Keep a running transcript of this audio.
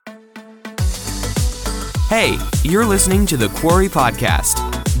Hey, you're listening to the Quarry Podcast.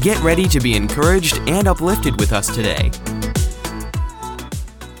 Get ready to be encouraged and uplifted with us today.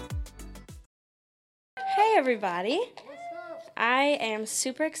 Hey everybody. I am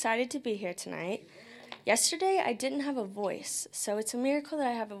super excited to be here tonight. Yesterday I didn't have a voice, so it's a miracle that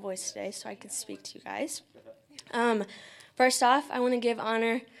I have a voice today so I can speak to you guys. First off, I want to give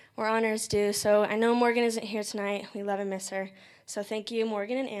honor where honor is due. So I know Morgan isn't here tonight. We love and miss her. So thank you,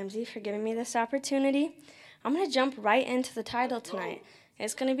 Morgan and Amzie, for giving me this opportunity. I'm going to jump right into the title tonight.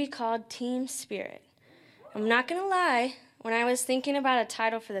 It's going to be called Team Spirit. I'm not going to lie, when I was thinking about a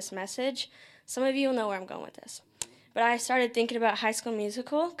title for this message, some of you will know where I'm going with this. But I started thinking about High School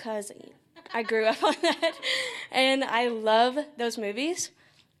Musical because I grew up on that, and I love those movies.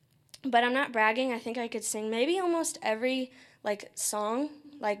 But I'm not bragging. I think I could sing maybe almost every song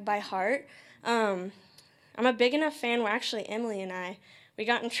by heart. I'm a big enough fan where actually Emily and we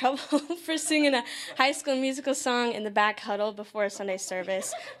got in trouble for singing a High School Musical song in the back huddle before a Sunday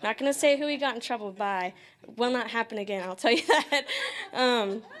service. Not going to say who we got in trouble by. Will not happen again, I'll tell you that.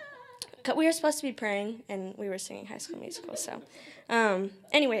 We were supposed to be praying, and we were singing High School Musical. So,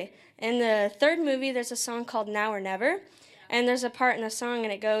 anyway, in the third movie, there's a song called Now or Never. And there's a part in the song,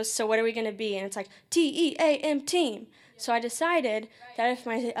 and it goes, so what are we going to be? And it's like, T-E-A-M, team. So I decided that if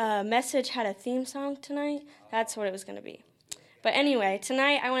my message had a theme song tonight, that's what it was going to be. But anyway,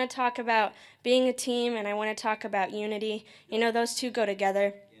 tonight I want to talk about being a team, and I want to talk about unity. You know, those two go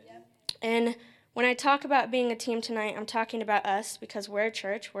together. And when I talk about being a team tonight, I'm talking about us because we're a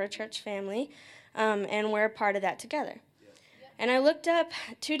church family, and we're a part of that together. And I looked up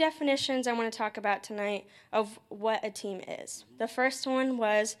two definitions I want to talk about tonight of what a team is. The first one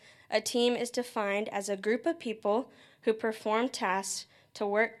was a team is defined as a group of people who perform tasks to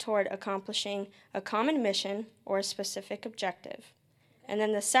work toward accomplishing a common mission or a specific objective. And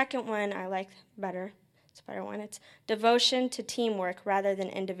then the second one I like better. It's a better one. It's devotion to teamwork rather than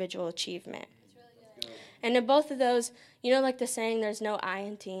individual achievement. And in both of those, you know, like the saying, there's no I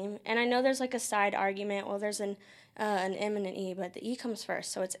in team. And I know there's a side argument. Well, there's an M and an E, but the E comes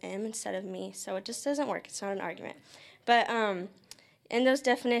first, so it's M instead of me. So it just doesn't work. It's not an argument. But in those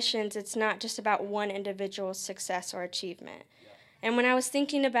definitions, it's not just about one individual's success or achievement. And when I was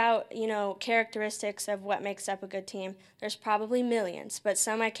thinking about, characteristics of what makes up a good team, there's probably millions, but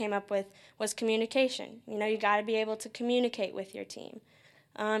some I came up with was communication. You got to be able to communicate with your team.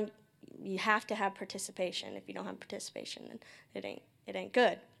 You have to have participation. If you don't have participation, then it ain't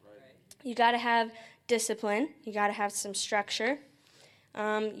good. Right. You got to have discipline. You got to have some structure.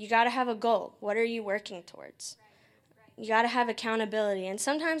 You got to have a goal. What are you working towards? You got to have accountability. And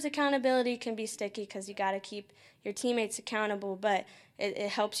sometimes accountability can be sticky because you got to keep your teammates accountable, but it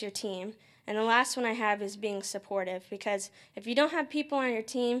helps your team. And the last one I have is being supportive, because if you don't have people on your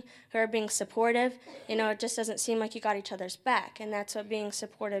team who are being supportive, it just doesn't seem like you got each other's back, and that's what being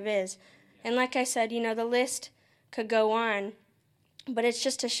supportive is. And like I said, the list could go on, but it's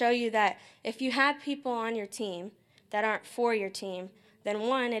just to show you that if you have people on your team that aren't for your team, then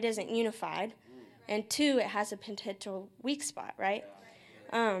one, it isn't unified, and two, it has a potential weak spot, right?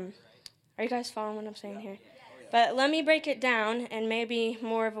 Are you guys following what I'm saying here? But let me break it down, and maybe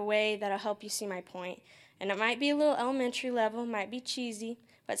more of a way that'll help you see my point. And it might be a little elementary level, might be cheesy,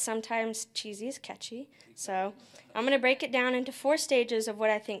 but sometimes cheesy is catchy. So I'm going to break it down into 4 stages of what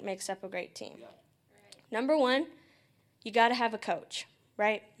I think makes up a great team. Number 1, you got to have a coach,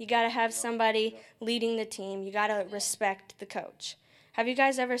 right? You got to have somebody leading the team. You got to respect the coach. Have you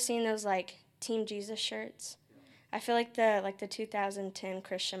guys ever seen those Team Jesus shirts? I feel like the 2010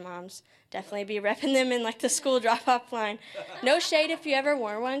 Christian moms definitely be repping them in the school drop-off line. No shade if you ever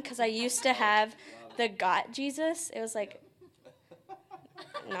wore one, because I used to have the Got Jesus. It was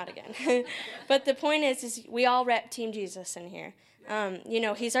not again. But the point is we all rep Team Jesus in here.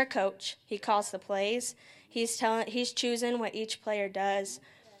 He's our coach. He calls the plays. He's choosing what each player does,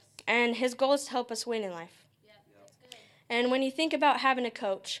 and his goal is to help us win in life. And when you think about having a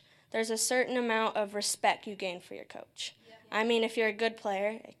coach, there's a certain amount of respect you gain for your coach. I mean, if you're a good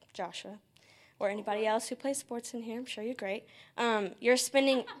player, like Joshua, or anybody else who plays sports in here, I'm sure you're great, you're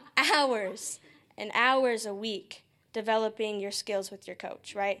spending hours and hours a week developing your skills with your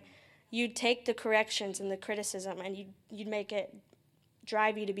coach, right? You'd take the corrections and the criticism, and you'd make it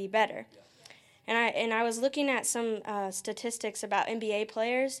drive you to be better. And I was looking at some statistics about NBA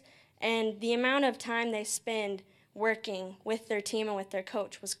players, and the amount of time they spend working with their team and with their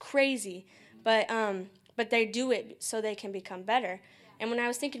coach was crazy, but they do it so they can become better. And when I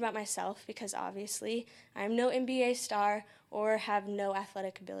was thinking about myself, because obviously I'm no NBA star or have no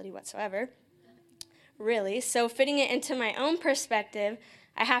athletic ability whatsoever, really, so fitting it into my own perspective,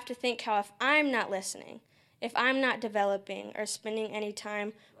 I have to think how if I'm not listening, If I'm not developing or spending any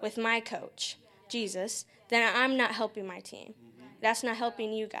time with my coach, Jesus, then I'm not helping my team. That's not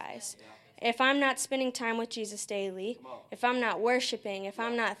helping you guys. If I'm not spending time with Jesus daily, if I'm not worshiping, if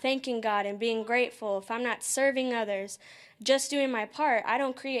I'm not thanking God and being grateful, if I'm not serving others, just doing my part, I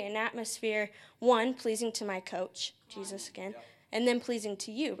don't create an atmosphere, one, pleasing to my coach, Jesus again, and then pleasing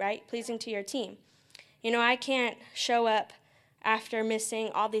to you, right? Pleasing to your team. I can't show up after missing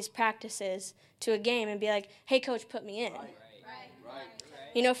all these practices to a game and be like, hey, coach, put me in.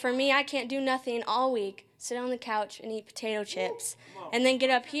 For me, I can't do nothing all week, sit on the couch and eat potato chips, and then get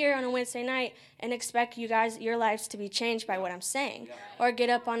up here on a Wednesday night and expect you guys, your lives to be changed by what I'm saying. Or get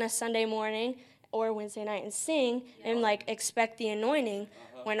up on a Sunday morning or Wednesday night and sing and, expect the anointing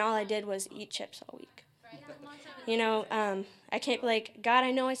when all I did was eat chips all week. I can't be like, God,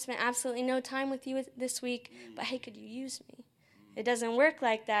 I know I spent absolutely no time with you this week, but hey, could you use me? It doesn't work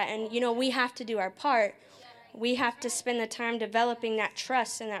like that, and, we have to do our part. We have to spend the time developing that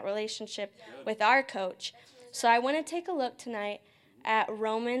trust and that relationship with our coach. So I want to take a look tonight at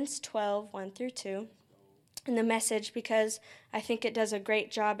Romans 12, 1 through 2, in the Message, because I think it does a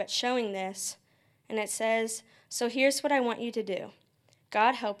great job at showing this. And it says, so here's what I want you to do.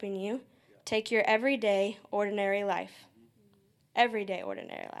 God helping you, take your everyday, ordinary life. Everyday,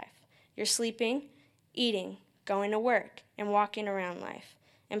 ordinary life. You're sleeping, eating, going to work, and walking around life,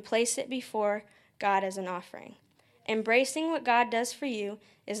 and place it before God as an offering. Embracing what God does for you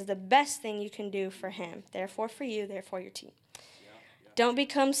is the best thing you can do for him. Therefore for you, therefore your team. Don't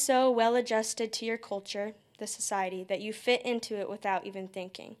become so well adjusted to your culture, the society, that you fit into it without even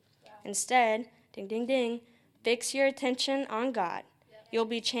thinking. Instead, ding, ding, ding, fix your attention on God. You'll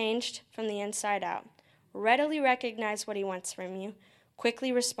be changed from the inside out. Readily recognize what he wants from you.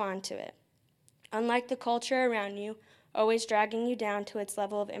 Quickly respond to it. Unlike the culture around you, always dragging you down to its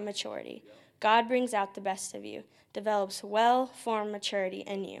level of immaturity, God brings out the best of you, develops well-formed maturity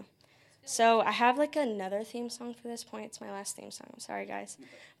in you. So I have another theme song for this point. It's my last theme song. I'm sorry, guys.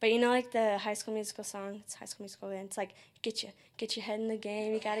 But the High School Musical song, it's High School Musical, and it's get your head in the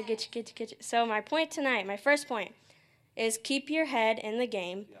game. You got to get you. So my point tonight, my first point, is keep your head in the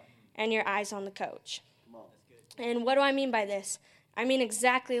game and your eyes on the coach. And what do I mean by this? I mean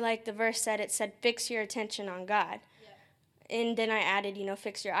exactly like the verse said. It said, fix your attention on God. And then I added,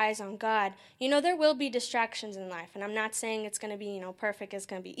 fix your eyes on God. There will be distractions in life, and I'm not saying it's going to be, perfect, it's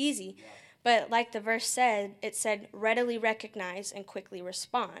going to be easy. But like the verse said, it said, readily recognize and quickly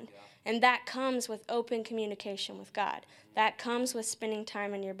respond. And that comes with open communication with God. That comes with spending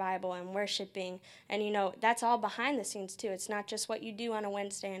time in your Bible and worshiping. And, that's all behind the scenes, too. It's not just what you do on a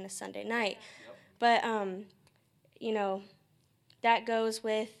Wednesday and a Sunday night. But, that goes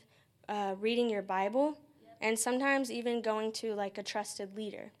with reading your Bible. And sometimes even going to a trusted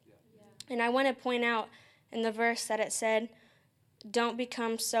leader. And I want to point out in the verse that it said, don't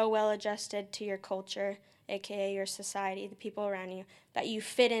become so well adjusted to your culture, aka your society, the people around you, that you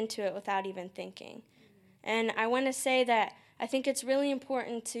fit into it without even thinking. And I want to say that I think it's really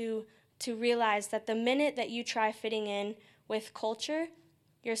important to realize that the minute that you try fitting in with culture,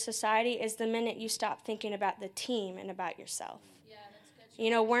 your society, is the minute you stop thinking about the team and about yourself.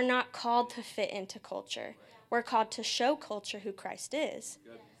 We're not called to fit into culture. We're called to show culture who Christ is.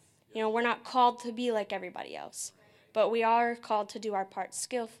 We're not called to be like everybody else, but we are called to do our part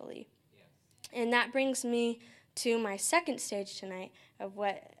skillfully. And that brings me to my second stage tonight of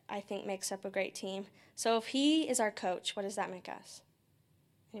what I think makes up a great team. So if he is our coach, what does that make us?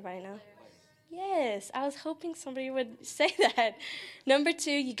 Anybody know? Yes, I was hoping somebody would say that. Number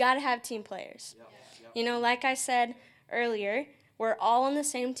 2, you got to have team players. Like I said earlier, we're all on the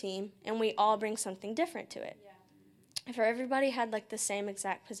same team, and we all bring something different to it. If everybody had the same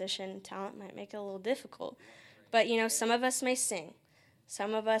exact position and talent, might make it a little difficult. But, some of us may sing.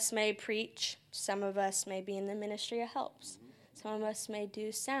 Some of us may preach. Some of us may be in the ministry of helps. Some of us may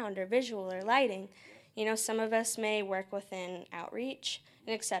do sound or visual or lighting. Some of us may work within outreach,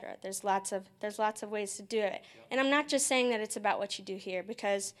 and etc. There's lots of ways to do it. And I'm not just saying that it's about what you do here,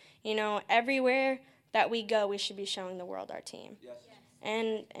 because, everywhere that we go, we should be showing the world our team. Yes.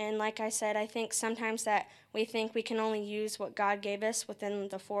 And like I said, I think sometimes that we think we can only use what God gave us within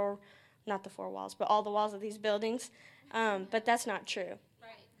not the four walls, but all the walls of these buildings. But that's not true.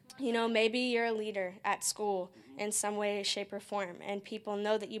 Right. Maybe you're a leader at school in some way, shape, or form, and people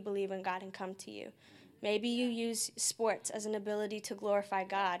know that you believe in God and come to you. Maybe you use sports as an ability to glorify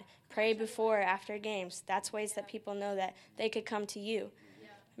God, pray before or after games. That's ways that people know that they could come to you.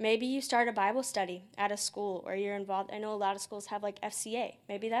 Maybe you start a Bible study at a school, or you're involved. I know a lot of schools have FCA.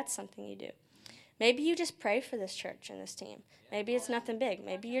 Maybe that's something you do. Maybe you just pray for this church and this team. Maybe it's nothing big.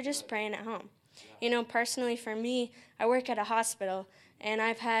 Maybe you're just praying at home. Personally for me, I work at a hospital, and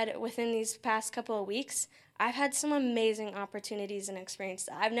I've had, within these past couple of weeks, I've had some amazing opportunities and experiences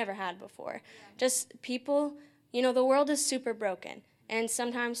that I've never had before. Just people, the world is super broken, and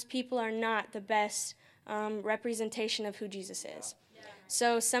sometimes people are not the best representation of who Jesus is.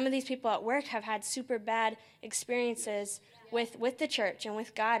 So some of these people at work have had super bad experiences with the church and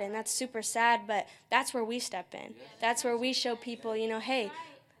with God, and that's super sad, but that's where we step in. That's where we show people, hey,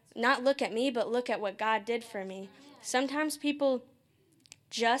 not look at me, but look at what God did for me. Sometimes people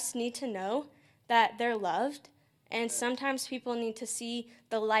just need to know that they're loved, and sometimes people need to see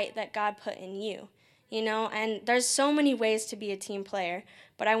the light that God put in you, and there's so many ways to be a team player,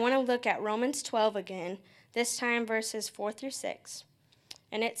 but I want to look at Romans 12 again, this time verses 4 through 6,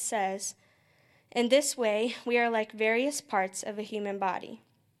 and it says, "In this way, we are like various parts of a human body.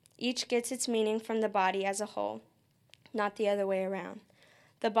 Each gets its meaning from the body as a whole, not the other way around.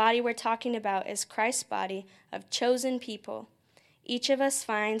 The body we're talking about is Christ's body of chosen people. Each of us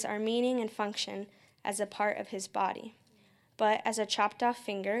finds our meaning and function as a part of his body. But as a chopped off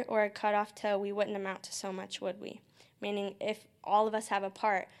finger or a cut off toe, we wouldn't amount to so much, would we? Meaning if all of us have a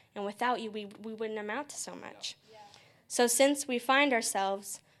part, and without you, we wouldn't amount to so much. So since we find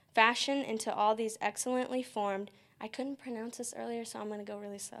ourselves fashioned into all these excellently formed," I couldn't pronounce this earlier, so I'm going to go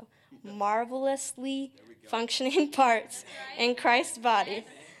really slow, "marvelously functioning parts in Christ's body.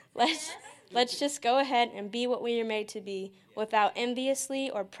 Let's just go ahead and be what we are made to be without enviously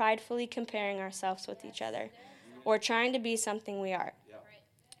or pridefully comparing ourselves with each other or trying to be something we aren't."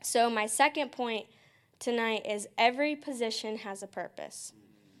 So my second point tonight is every position has a purpose.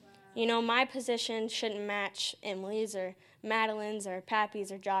 My position shouldn't match Emily's or Madeline's or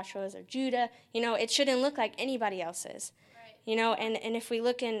Pappy's or Joshua's or Judah. It shouldn't look like anybody else's. And if we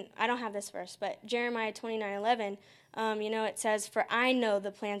look in, I don't have this verse, but Jeremiah 29:11, it says, "For I know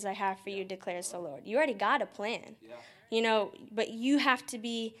the plans I have for you, declares the Lord." You already got a plan, but you have to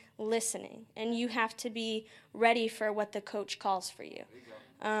be listening, and you have to be ready for what the coach calls for you.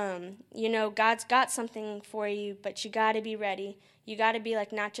 God's got something for you, but you got to be ready. You got to be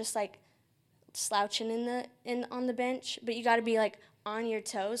not just slouching on the bench, but you got to be on your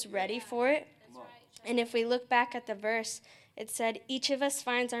toes, ready for it. And if we look back at the verse, it said, "Each of us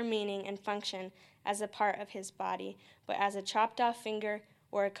finds our meaning and function as a part of his body, but as a chopped off finger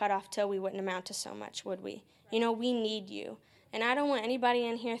or a cut off toe, we wouldn't amount to so much, would we?" We need you. And I don't want anybody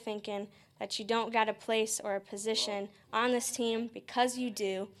in here thinking that you don't got a place or a position on this team, because you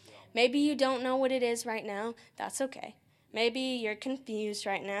do. Maybe you don't know what it is right now. That's okay. Maybe you're confused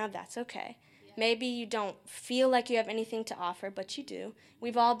right now. That's okay. Maybe you don't feel like you have anything to offer, but you do.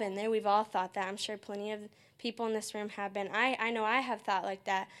 We've all been there. We've all thought that. I'm sure plenty of people in this room have been. I know I have thought like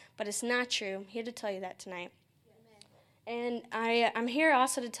that, but it's not true. I'm here to tell you that tonight. And I'm here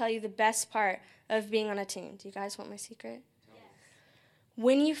also to tell you the best part of being on a team. Do you guys want my secret?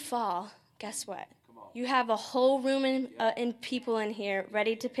 When you fall, guess what? You have a whole room in people in here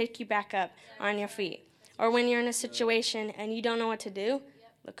ready to pick you back up on your feet. Or when you're in a situation and you don't know what to do,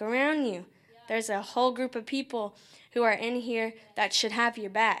 look around you. There's a whole group of people who are in here that should have your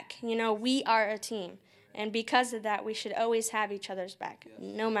back. We are a team. And because of that, we should always have each other's back,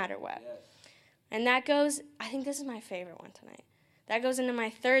 no matter what. And that goes, I think this is my favorite one tonight. That goes into my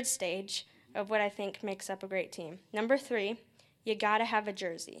third stage of what I think makes up a great team. Number 3, you got to have a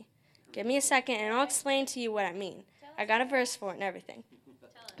jersey. Give me a second, and I'll explain to you what I mean. I got a verse for it and everything.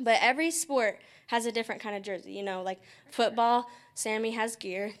 But every sport has a different kind of jersey. Like football, Sammy has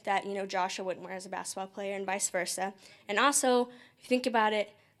gear that, Joshua wouldn't wear as a basketball player, and vice versa. And also, if you think about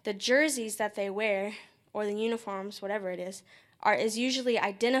it, the jerseys that they wear, or the uniforms, whatever it is usually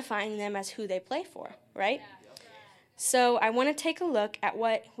identifying them as who they play for, right? So I want to take a look at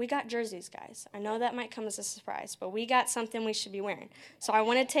we got jerseys, guys. I know that might come as a surprise, but we got something we should be wearing. So I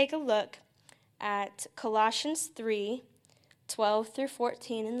want to take a look at Colossians 3:12 through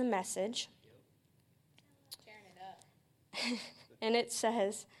 14 in the Message. And it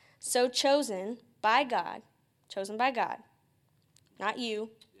says, "So chosen by God, not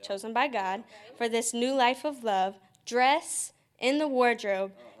you, chosen by God, for this new life of love, dress in the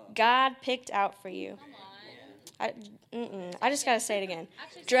wardrobe God picked out for you." I just got to say it again.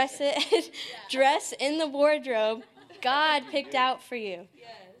 Dress in the wardrobe God picked out for you.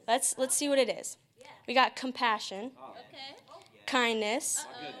 Let's see what it is. We got compassion, kindness,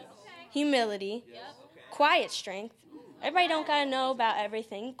 humility, quiet strength. Everybody don't got to know about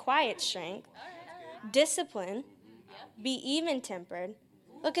everything. Quiet strength, discipline, be even-tempered.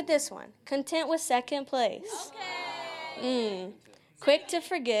 Look at this one. Content with second place. Quick to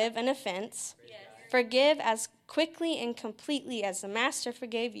forgive an offense. Forgive as quickly and completely as the Master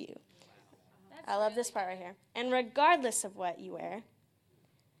forgave you. I love this part right here. And regardless of what you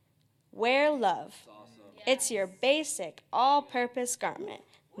wear love. It's your basic, all-purpose garment.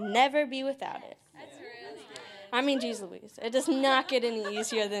 Never be without it. I mean, geez Louise, it does not get any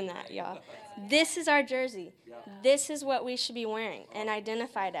easier than that, y'all. This is our jersey. This is what we should be wearing and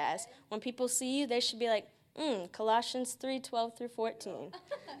identified as. When people see you, they should be like, Colossians 3:12 through 14.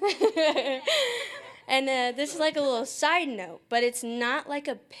 And this is like a little side note, but it's not like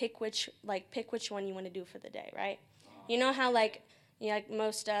a pick which one you want to do for the day, right? You know how like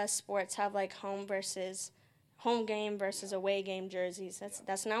most sports have like home game versus away game jerseys.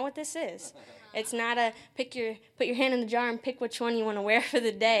 That's not what this is. It's not a put your hand in the jar and pick which one you want to wear for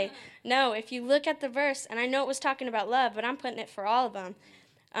the day. No, if you look at the verse, and I know it was talking about love, but I'm putting it for all of them.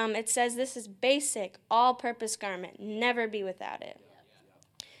 It says this is basic, all-purpose garment. Never be without it.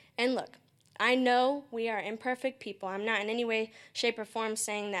 And look, I know we are imperfect people. I'm not in any way, shape, or form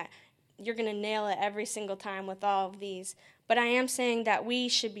saying that you're going to nail it every single time with all of these. But I am saying that we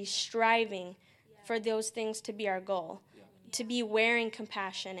should be striving for those things to be our goal, to be wearing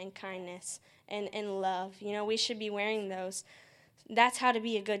compassion and kindness and love. You know, we should be wearing those. That's how to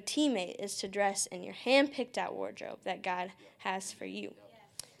be a good teammate, is to dress in your hand-picked out wardrobe that God has for you.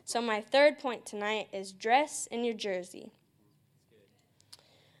 So my third point tonight is dress in your jersey.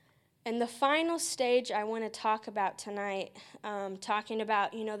 And the final stage I want to talk about tonight, talking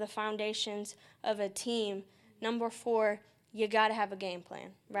about, the foundations of a team. Number 4, you got to have a game plan,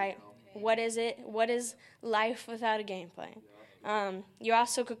 right? What is it? What is life without a game plan? You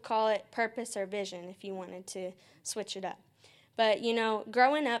also could call it purpose or vision if you wanted to switch it up. But,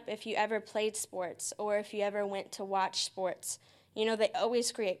 growing up, if you ever played sports or if you ever went to watch sports, they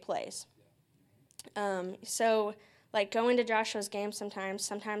always create plays. So, like going to Joshua's game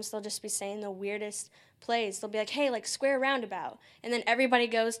sometimes they'll just be saying the weirdest plays. They'll be like, hey, like square roundabout. And then everybody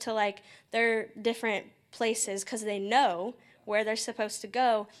goes to like their different places because they know where they're supposed to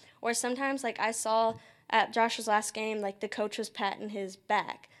go. Or sometimes, like I saw at Joshua's last game, like the coach was patting his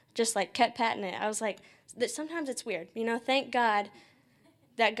back, just like kept patting it. I was like, sometimes it's weird. Thank God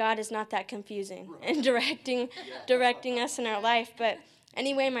that God is not that confusing and directing us in our life. But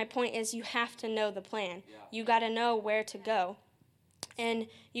anyway, my point is you have to know the plan. You got to know where to go, and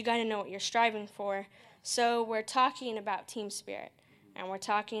you got to know what you're striving for. So we're talking about team spirit, and we're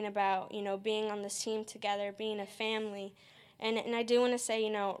talking about, being on this team together, being a family. And I do want to say,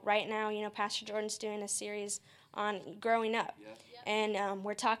 right now, Pastor Jordan's doing a series on growing up. And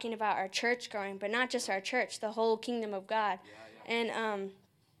we're talking about our church growing, but not just our church, the whole kingdom of God. And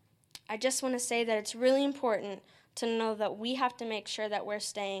I just want to say that it's really important to know that we have to make sure that we're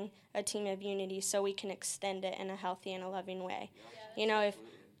staying a team of unity so we can extend it in a healthy and a loving way.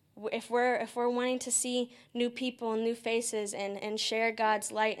 If we're wanting to see new people and new faces and share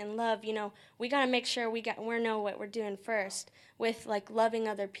God's light and love, we got to make sure we know what we're doing first with like loving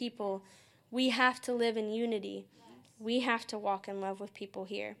other people. We have to live in unity. We have to walk in love with people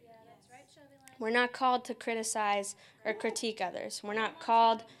here. We're not called to criticize or critique others. We're not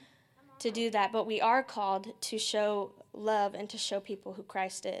called to do that, but we are called to show love and to show people who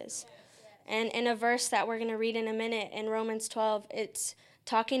Christ is. And in a verse that we're going to read in a minute in Romans 12, it's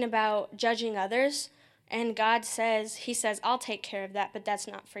talking about judging others, and God says, he says, I'll take care of that, but that's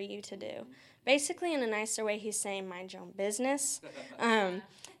not for you to do. Basically, in a nicer way, he's saying, mind your own business.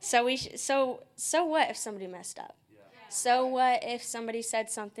 So what if somebody messed up? So what if somebody said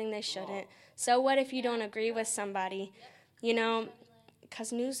something they shouldn't? So what if you don't agree with somebody?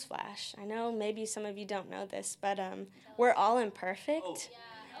 Because newsflash, I know maybe some of you don't know this, but we're all imperfect.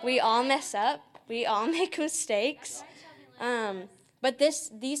 We all mess up. We all make mistakes. But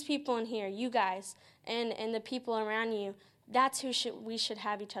these people in here, you guys, and the people around you, that's who we should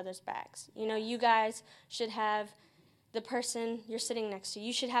have each other's backs. You guys should have the person you're sitting next to.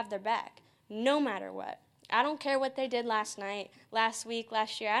 You should have their back, no matter what. I don't care what they did last night, last week,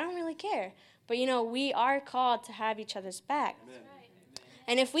 last year. I don't really care. But, we are called to have each other's back. Amen.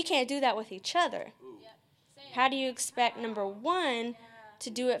 And if we can't do that with each other, how do you expect, number 1, to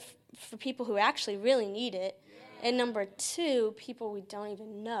do it for people who actually really need it, and number 2, people we don't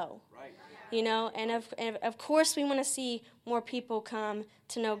even know? And of course we want to see more people come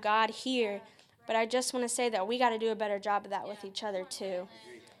to know God here, but I just want to say that we got to do a better job of that with each other too.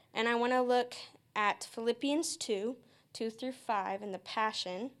 And I want to look at Philippians 2 through 5 in the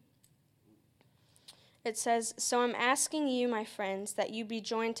Passion. It says, so I'm asking you, my friends, that you be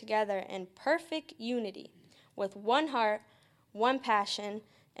joined together in perfect unity, with one heart, one passion,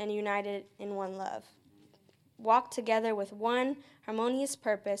 and united in one love. Walk together with one harmonious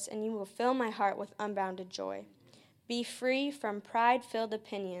purpose, and you will fill my heart with unbounded joy. Be free from pride-filled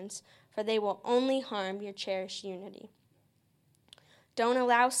opinions, for they will only harm your cherished unity. Don't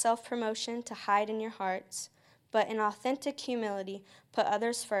allow self-promotion to hide in your hearts, but in authentic humility, put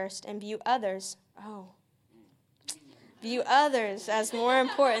others first and view others as more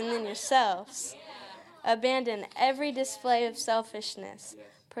important than yourselves. Abandon every display of selfishness.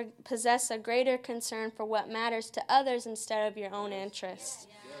 Possess a greater concern for what matters to others instead of your own interests.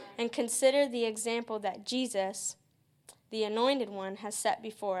 And consider the example that Jesus, the Anointed One, has set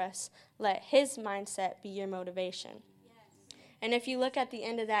before us. Let his mindset be your motivation. And if you look at the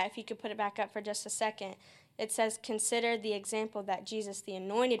end of that, if you could put it back up for just a second, it says, consider the example that Jesus, the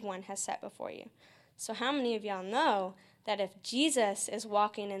Anointed One, has set before you. So how many of y'all know that if Jesus is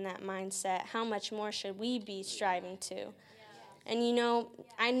walking in that mindset, how much more should we be striving to? And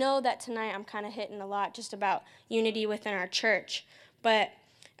I know that tonight I'm kind of hitting a lot just about unity within our church, but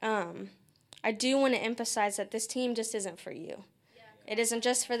I do want to emphasize that this team just isn't for you. It isn't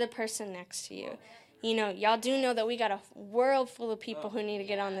just for the person next to you. Y'all do know that we got a world full of people who need to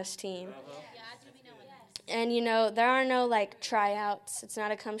get on this team. And, there are no, tryouts. It's not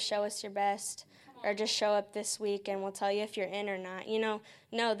a come show us your best or just show up this week and we'll tell you if you're in or not.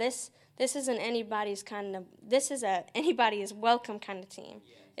 No, this isn't anybody's anybody is welcome kind of team.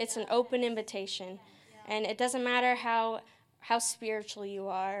 It's an open invitation. And it doesn't matter how spiritual you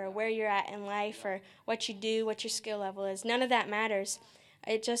are or where you're at in life or what you do, what your skill level is. None of that matters.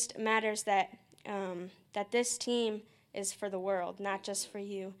 It just matters that this team is for the world, not just for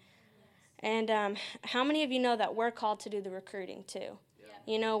you. And how many of you know that we're called to do the recruiting too?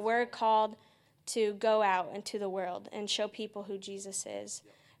 We're called to go out into the world and show people who Jesus is.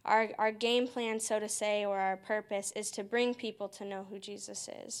 Our game plan, so to say, or our purpose is to bring people to know who Jesus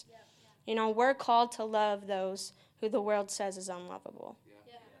is. We're called to love those who the world says is unlovable.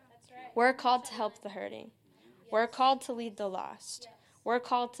 We're called to help the hurting. We're called to lead the lost. We're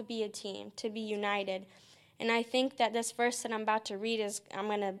called to be a team, to be united. And I think that this verse that I'm about to read is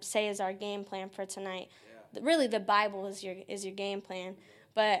our game plan for tonight. Really, the Bible is your game plan.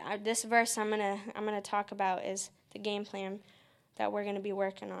 But this verse I'm gonna talk about is the game plan that we're going to be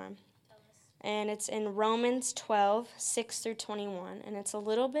working on. And it's in Romans 12:6-21. And it's a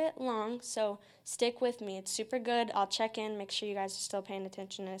little bit long, so stick with me. It's super good. I'll check in, make sure you guys are still paying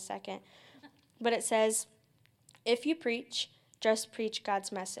attention in a second. But it says, if you preach, just preach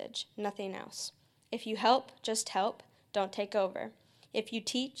God's message, nothing else. If you help, just help. Don't take over. If you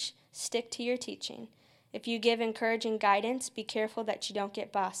teach, stick to your teaching. If you give encouraging guidance, be careful that you don't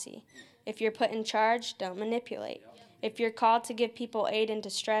get bossy. If you're put in charge, don't manipulate. If you're called to give people aid in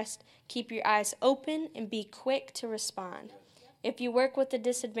distress, keep your eyes open and be quick to respond. If you work with the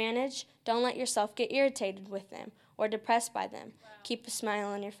disadvantaged, don't let yourself get irritated with them or depressed by them. Keep a smile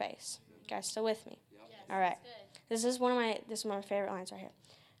on your face. You guys still with me? All right. This is one of my favorite lines right here.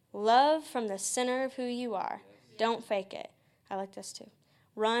 Love from the center of who you are. Don't fake it. I like this too.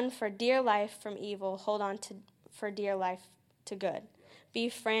 Run for dear life from evil. Hold on for dear life to good. Be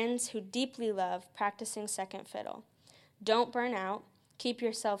friends who deeply love, practicing second fiddle. Don't burn out. Keep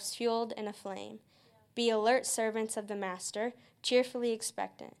yourselves fueled and aflame. Be alert servants of the Master, cheerfully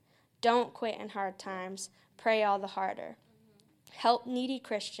expectant. Don't quit in hard times. Pray all the harder. Help needy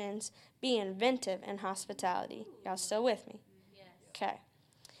Christians. Be inventive in hospitality. Y'all still with me? Okay.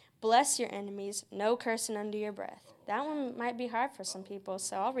 Bless your enemies. No cursing under your breath. That one might be hard for some people,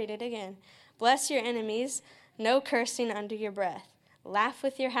 so I'll read it again. Bless your enemies. No cursing under your breath. Laugh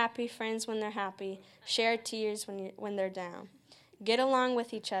with your happy friends when they're happy. Share tears when they're down. Get along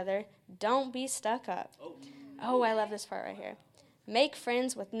with each other. Don't be stuck up. Oh, I love this part right here. Make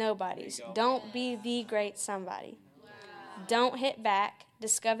friends with nobodies. Don't be the great somebody. Don't hit back.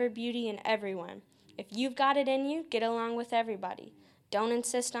 Discover beauty in everyone. If you've got it in you, get along with everybody. Don't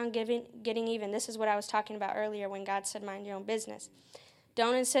insist on getting even. This is what I was talking about earlier when God said mind your own business.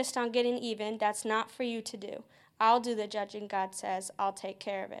 Don't insist on getting even. That's not for you to do. I'll do the judging, God says. I'll take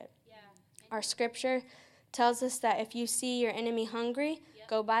care of it. Our scripture tells us that if you see your enemy hungry,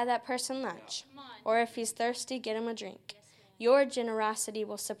 go buy that person lunch. Or if he's thirsty, get him a drink. Your generosity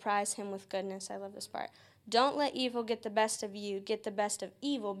will surprise him with goodness. I love this part. Don't let evil get the best of you. Get the best of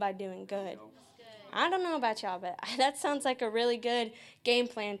evil by doing good. I don't know about y'all, but that sounds like a really good game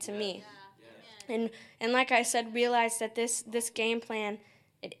plan to me. And like I said, realize that this game plan,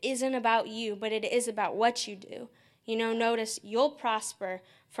 it isn't about you, but it is about what you do. Notice you'll prosper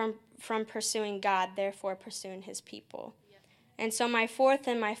from pursuing God, therefore pursuing his people. And so my fourth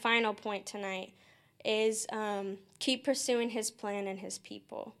and my final point tonight is keep pursuing his plan and his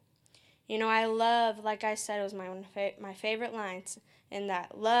people. I love, like I said, it was my favorite lines in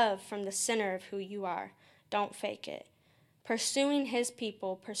that, love from the center of who you are. Don't fake it. Pursuing his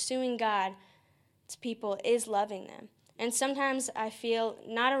people, pursuing God's people is loving them. And sometimes I feel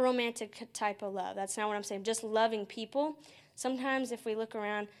not a romantic type of love. That's not what I'm saying. Just loving people. Sometimes if we look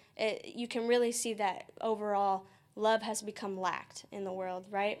around, you can really see that overall love has become lacked in the world,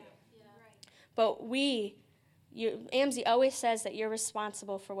 right? Yeah. But Amzie always says that you're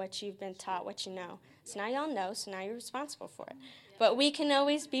responsible for what you've been taught, what you know. So now y'all know, so now you're responsible for it. But we can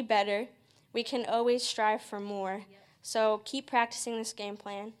always be better. We can always strive for more. So keep practicing this game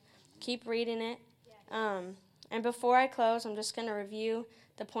plan. Keep reading it. And before I close, I'm just going to review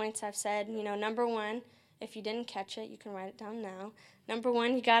the points I've said. Number 1, if you didn't catch it, you can write it down now. Number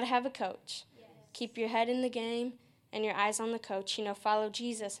 1, you got to have a coach. Keep your head in the game and your eyes on the coach. Follow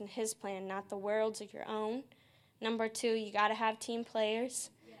Jesus and his plan, not the world's or your own. Number 2, you got to have team players.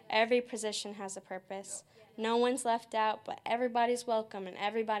 Every position has a purpose. No one's left out, but everybody's welcome and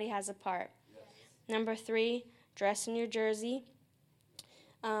everybody has a part. Number 3, dress in your jersey.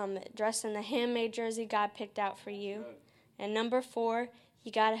 Dress in the handmade jersey God picked out for you. And number 4,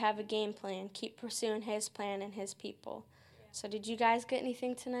 you got to have a game plan. Keep pursuing his plan and his people. So did you guys get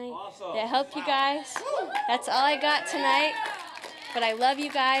anything tonight? Awesome. Did it help you guys? That's all I got tonight. But I love you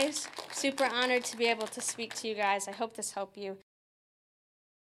guys. Super honored to be able to speak to you guys. I hope this helped you.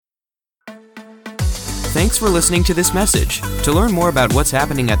 Thanks for listening to this message. To learn more about what's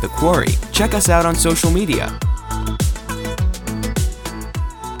happening at the Quarry, check us out on social media.